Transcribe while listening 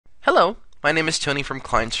Hello, my name is Tony from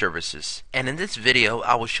Client Services, and in this video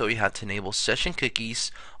I will show you how to enable session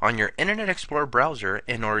cookies on your Internet Explorer browser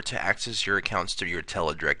in order to access your accounts through your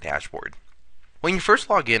TeleDirect dashboard. When you first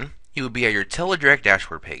log in, you will be at your TeleDirect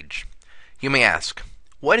dashboard page. You may ask,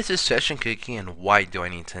 what is a session cookie and why do I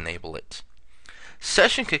need to enable it?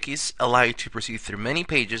 Session cookies allow you to proceed through many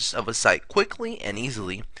pages of a site quickly and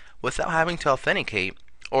easily without having to authenticate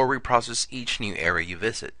or reprocess each new area you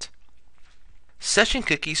visit. Session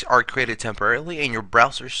cookies are created temporarily in your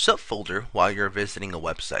browser's subfolder while you're visiting a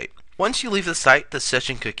website. Once you leave the site, the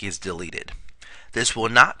session cookie is deleted. This will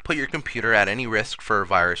not put your computer at any risk for a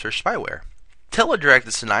virus or spyware. TeleDirect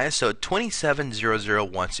is an ISO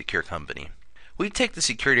 27001 secure company. We take the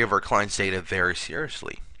security of our clients' data very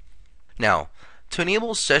seriously. Now, to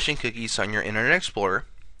enable session cookies on your Internet Explorer,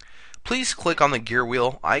 please click on the gear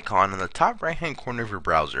wheel icon in the top right hand corner of your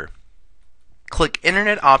browser. Click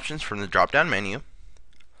Internet Options from the drop-down menu.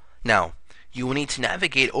 Now, you will need to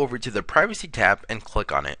navigate over to the Privacy tab and click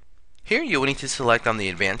on it. Here you will need to select on the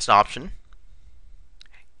Advanced option.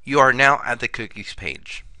 You are now at the Cookies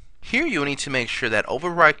page. Here you will need to make sure that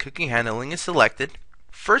Override Cookie Handling is selected.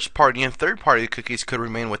 First-party and third-party cookies could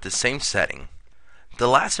remain with the same setting. The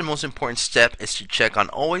last and most important step is to check on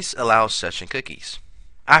Always Allow Session Cookies.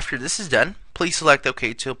 After this is done, please select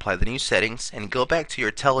OK to apply the new settings and go back to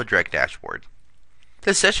your TeleDirect dashboard.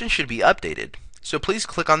 The session should be updated, so please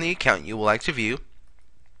click on the account you would like to view.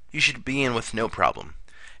 You should be in with no problem,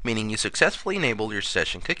 meaning you successfully enabled your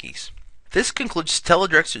session cookies. This concludes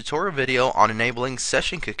TeleDirect's tutorial video on enabling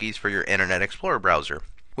session cookies for your Internet Explorer browser.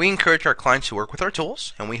 We encourage our clients to work with our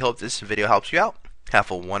tools, and we hope this video helps you out. Have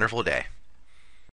a wonderful day.